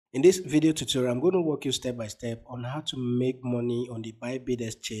In this video tutorial, I'm going to walk you step by step on how to make money on the Bybit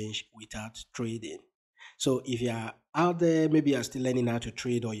exchange without trading. So if you are out there, maybe you're still learning how to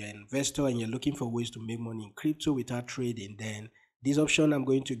trade, or you're an investor and you're looking for ways to make money in crypto without trading, then this option I'm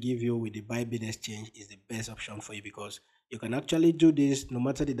going to give you with the Bybit exchange is the best option for you, because you can actually do this no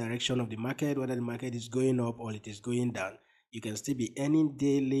matter the direction of the market, whether the market is going up or it is going down. You can still be earning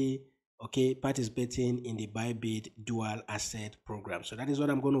daily, participating in the Bybit dual asset program. So that is what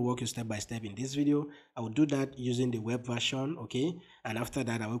I'm going to walk you step by step in this video. I will do that using the web version, and after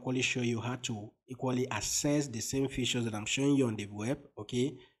that I will equally show you how to equally access the same features that I'm showing you on the web,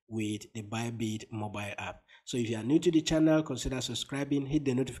 with the Bybit mobile app. So if you are new to the channel, consider subscribing, hit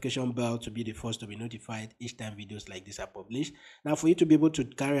the notification bell to be the first to be notified each time videos like this are published. Now, for you to be able to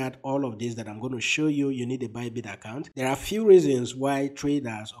carry out all of this that I'm going to show you, you need a Bybit account. There are a few reasons why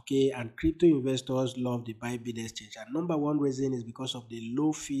traders, and crypto investors love the Bybit exchange. And number one reason is because of the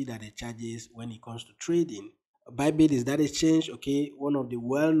low fee that it charges when it comes to trading. Bybit is that exchange, one of the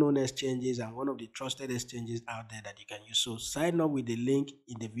well-known exchanges and one of the trusted exchanges out there that you can use. So sign up with the link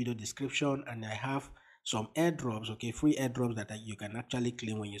in the video description, and I have some airdrops, free airdrops that you can actually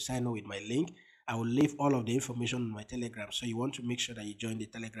claim when you sign up with my link. I will leave all of the information on my Telegram, so you want to make sure that you join the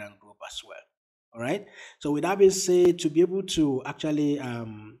Telegram group as well. All right. So with that being said, to be able to actually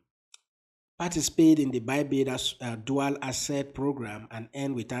participate in the Bybit dual asset program and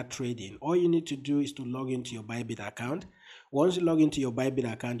earn without trading, all you need to do is to log into your Bybit account. Once you log into your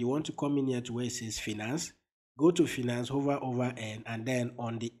Bybit account, you want to come in here to where it says finance. Go to finance, hover over N, and then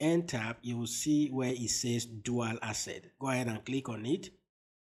on the N tab, you will see where it says dual asset. Go ahead and click on it.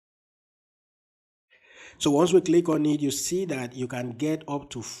 So once we click on it, you see that you can get up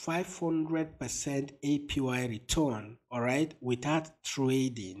to 500% APY return, all right, without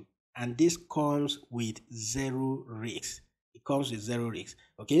trading. And this comes with zero risks. It comes with zero risks,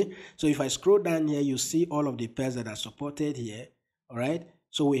 okay? So if I scroll down here, you see all of the pairs that are supported here, all right?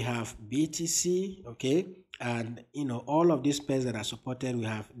 So we have BTC, and all of these pairs that are supported. We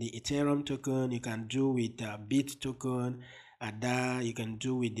have the Ethereum token. You can do with Bit token, ADA. You can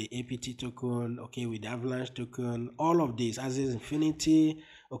do with the APT token, with the Avalanche token. All of these, as is Infinity,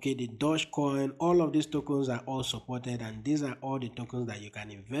 the Dogecoin. All of these tokens are all supported, and these are all the tokens that you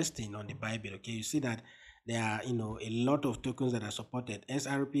can invest in on the Bybit. You see that there are a lot of tokens that are supported.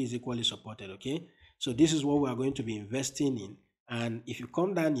 SRP is equally supported. So this is what we are going to be investing in. And if you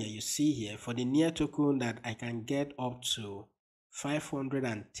come down here, you see here for the near token that I can get up to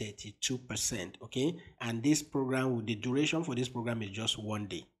 532%, and this program, the duration for this program is just 1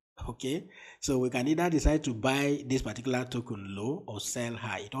 day. So we can either decide to buy this particular token low or sell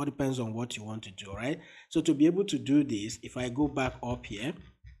high. It all depends on what you want to do. All right, so to be able to do this, if I go back up here,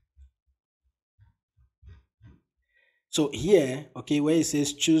 so here, where it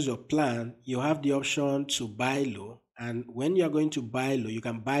says choose your plan, you have the option to buy low. And when you're going to buy low, you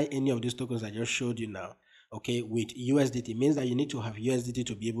can buy any of these tokens I just showed you now, with USDT. It means that you need to have USDT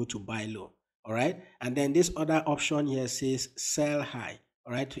to be able to buy low, all right? And then this other option here says sell high,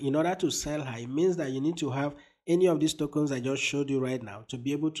 all right? In order to sell high, it means that you need to have any of these tokens I just showed you right now to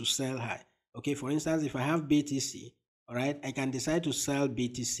be able to sell high. For instance, if I have BTC, all right, I can decide to sell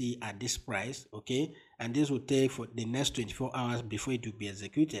BTC at this price, and this will take for the next 24 hours before it will be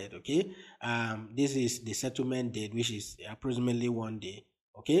executed. This is the settlement date, which is approximately 1 day.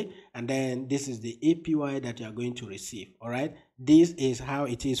 And then this is the APY that you are going to receive. All right, this is how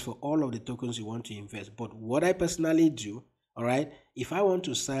it is for all of the tokens you want to invest. But what I personally do, all right, if I want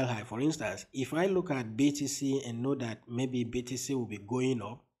to sell high, for instance, if I look at BTC and know that maybe BTC will be going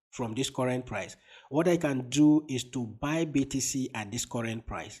up from this current price, what I can do is to buy BTC at this current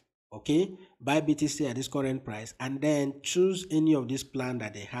price. Buy BTC at this current price, and then choose any of this plan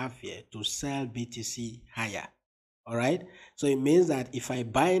that they have here to sell BTC higher. All right, so it means that if I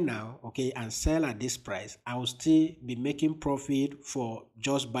buy now, and sell at this price, I will still be making profit for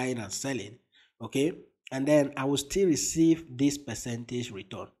just buying and selling, and then I will still receive this percentage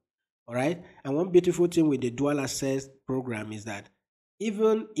return. All right, and one beautiful thing with the dual asset program is that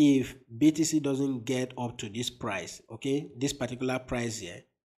even if BTC doesn't get up to this price, this particular price here,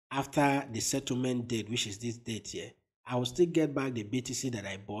 after the settlement date, which is this date here, I will still get back the BTC that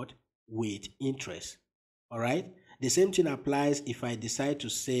I bought with interest. All right, the same thing applies if I decide to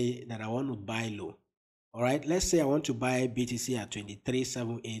say that I want to buy low. All right, let's say I want to buy BTC at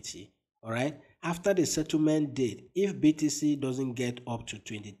 23,780. All right, after the settlement date, if BTC doesn't get up to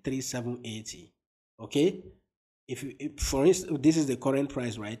 23,780, if for instance, this is the current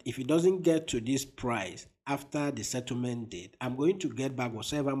price, right? If it doesn't get to this price after the settlement date, I'm going to get back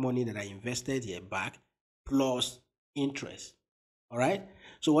whatever money that I invested here back plus interest. All right.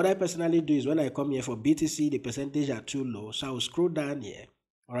 So what I personally do is when I come here for BTC, the percentage are too low. So I will scroll down here.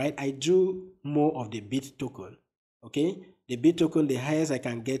 All right. I do more of the BIT token. Okay. The BIT token, the highest I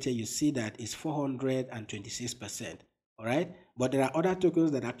can get here, you see that is 426%. All right. But there are other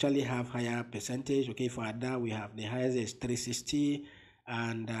tokens that actually have higher percentage. Okay. For ADA, we have the highest is 360.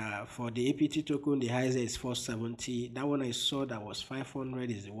 And for the APT token, the highest is 470. That one I saw that was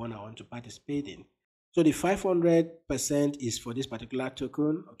 500 is the one I want to participate in. So the 500% is for this particular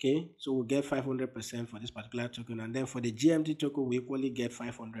token, okay? So we'll get 500% for this particular token, and then for the GMT token, we equally get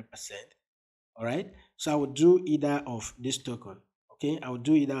 500%, all right? So I will do either of this token, okay? I will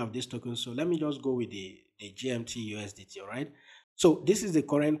do either of this token. So let me just go with the GMT USDT, all right? So this is the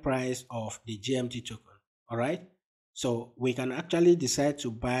current price of the GMT token, all right? So we can actually decide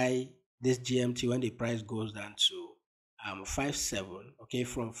to buy this GMT when the price goes down to 57, okay,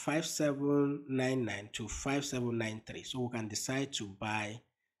 from 5799 to 5793. So we can decide to buy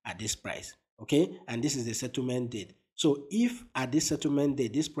at this price, okay, and this is the settlement date. So if at this settlement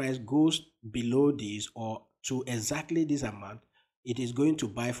date this price goes below this or to exactly this amount, it is going to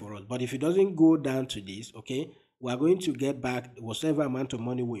buy for us. But if it doesn't go down to this, okay, we are going to get back whatever amount of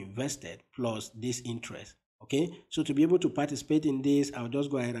money we invested plus this interest. Okay, so to be able to participate in this, I'll just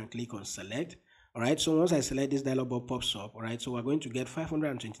go ahead and click on select. All right, so once I select, this dialog box pops up. All right, so we're going to get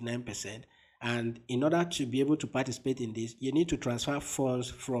 529%. And in order to be able to participate in this, you need to transfer funds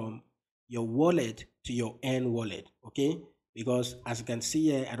from your wallet to your N wallet. Okay, because as you can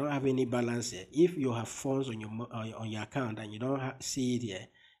see here, I don't have any balance here. If you have funds on your account and you don't see it here,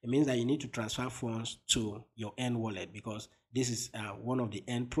 it means that you need to transfer funds to your N wallet, because this is one of the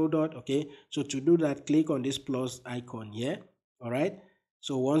end product. Okay, so to do that, click on this plus icon here. All right,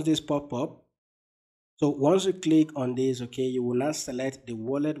 so once this pop up, so once you click on this, okay, you will now select the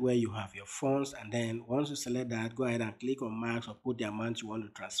wallet where you have your funds, and then once you select that, go ahead and click on max or put the amount you want to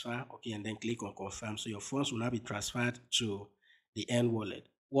transfer, okay, and then click on confirm. So your funds will now be transferred to the end wallet.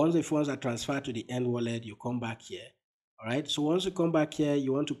 Once the funds are transferred to the end wallet, you come back here. All right, so once you come back here,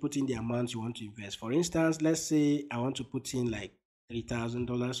 you want to put in the amount you want to invest. For instance, let's say I want to put in like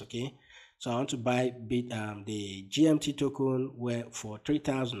 $3,000, okay, so I want to buy the GMT token where for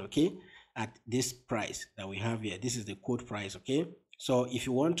 3,000, okay, at this price that we have here. This is the quote price, okay? So if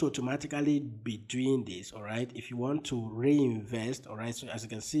you want to automatically be doing this, all right, if you want to reinvest, all right, so as you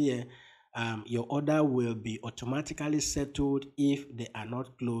can see here, your order will be automatically settled if they are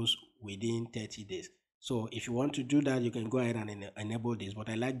not closed within 30 days. So if you want to do that, you can go ahead and enable this, but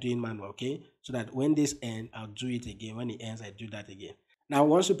I like doing manual, okay, so that when this ends, I'll do it again. When it ends, I do that again. Now,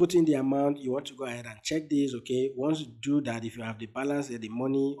 once you put in the amount, you want to go ahead and check this, okay? Once you do that, if you have the balance and the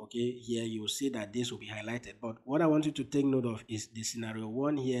money, okay, here you will see that this will be highlighted. But what I want you to take note of is the scenario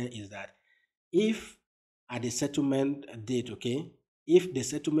one here is that if at the settlement date, okay, if the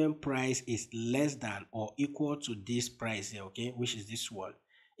settlement price is less than or equal to this price here, okay, which is this one,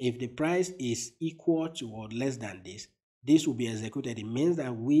 if the price is equal to or less than this will be executed. It means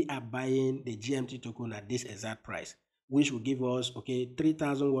that we are buying the GMT token at this exact price, which will give us, okay,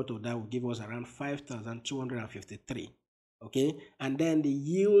 3,000 worth of that will give us around 5,253, okay, and then the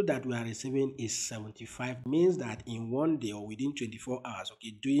yield that we are receiving is 75. Means that in one day or within 24 hours,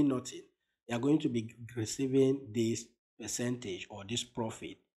 okay, doing nothing, you are going to be receiving this percentage or this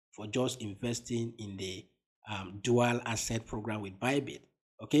profit for just investing in the dual asset program with Bybit,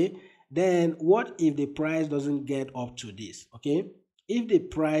 okay. Then what if the price doesn't get up to this, okay? If the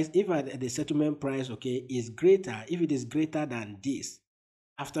price, if the settlement price, okay, is greater, if it is greater than this,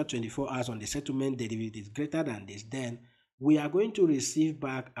 after 24 hours on the settlement date, if it is greater than this, then we are going to receive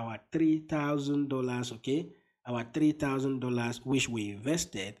back our $3,000, okay, our $3,000 which we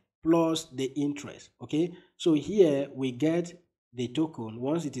invested plus the interest, okay. So here we get the token.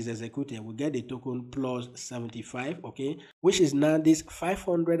 Once it is executed, we get the token plus 75, okay, which is now this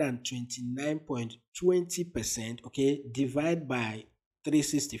 529.20%, okay, divide by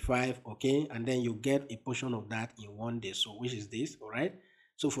 365, okay, and then you get a portion of that in one day, so which is this, all right.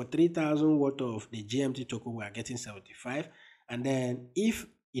 So for 3,000 worth of the GMT token, we are getting 75, and then if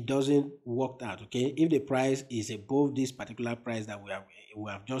it doesn't work out, okay, if the price is above this particular price that we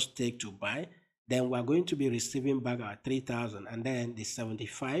have just taken to buy, then we are going to be receiving back our 3,000, and then the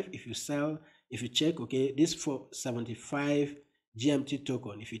 75, if you check, okay, this for 75 GMT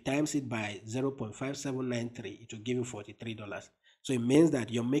token, if you times it by 0.5793, it will give you $43. So it means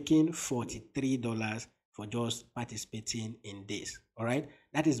that you're making $43 for just participating in this. All right,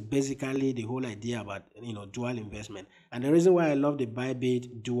 that is basically the whole idea about, you know, dual investment. And the reason why I love the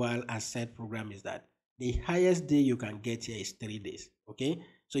Bybit dual asset program is that the highest day you can get here is 3 days. Okay,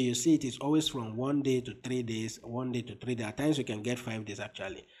 So you see it is always from 1 day to 3 days, 1 day to 3 days. At times you can get 5 days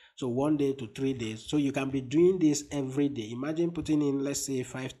actually. So 1 day to 3 days. So you can be doing this every day. Imagine putting in, let's say,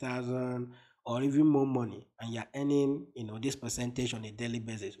 5,000 or even more money, and you're earning, this percentage on a daily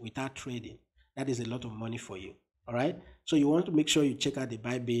basis without trading. That is a lot of money for you. All right. So you want to make sure you check out the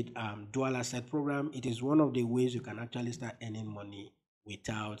Bybit dual asset program. It is one of the ways you can actually start earning money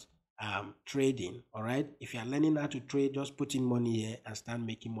without trading. All right. If you are learning how to trade, just put in money here and start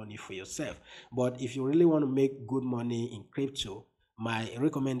making money for yourself. But if you really want to make good money in crypto, my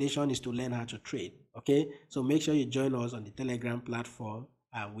recommendation is to learn how to trade. Okay. So make sure you join us on the Telegram platform.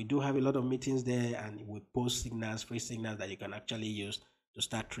 We do have a lot of meetings there, and we post signals, free signals that you can actually use to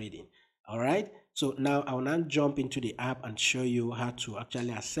start trading. All right. So now I will now jump into the app and show you how to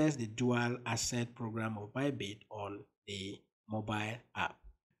actually access the dual asset program of Bybit on the mobile app.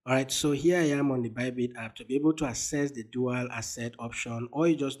 All right, so here I am on the Bybit app. To be able to access the dual asset option, all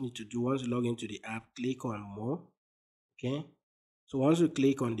you just need to do, once you log into the app, click on more. Okay, so once you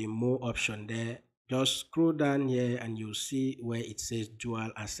click on the more option there, just scroll down here and you'll see where it says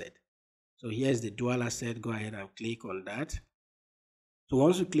dual asset. So here's the dual asset. Go ahead and click on that. So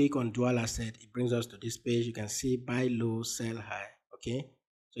once you click on dual asset, it brings us to this page. You can see buy low, sell high. Okay,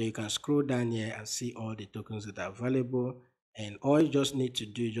 so you can scroll down here and see all the tokens that are available. And all you just need to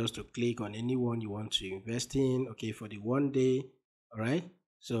do is just to click on any one you want to invest in. Okay, for the 1 day. All right,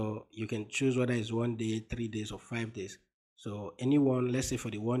 so you can choose whether it's 1 day, 3 days, or 5 days. So anyone, let's say for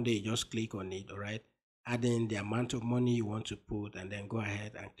the 1 day, you just click on it. All right, add in the amount of money you want to put, and then go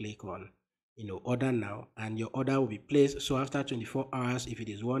ahead and click on order now, and your order will be placed. So after 24 hours, if it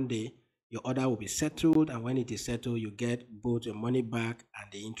is 1 day, your order will be settled, and when it is settled, you get both your money back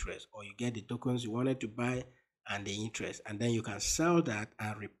and the interest, or you get the tokens you wanted to buy and the interest, and then you can sell that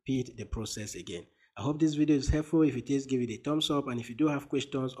and repeat the process again. I hope this video is helpful. If it is, give it a thumbs up, and if you do have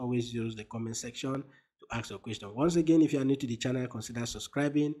questions, always use the comment section to ask your question. Once again, if you are new to the channel, consider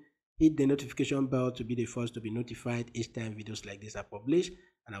subscribing. Hit the notification bell to be the first to be notified each time videos like this are published,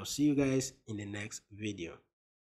 and I'll see you guys in the next video.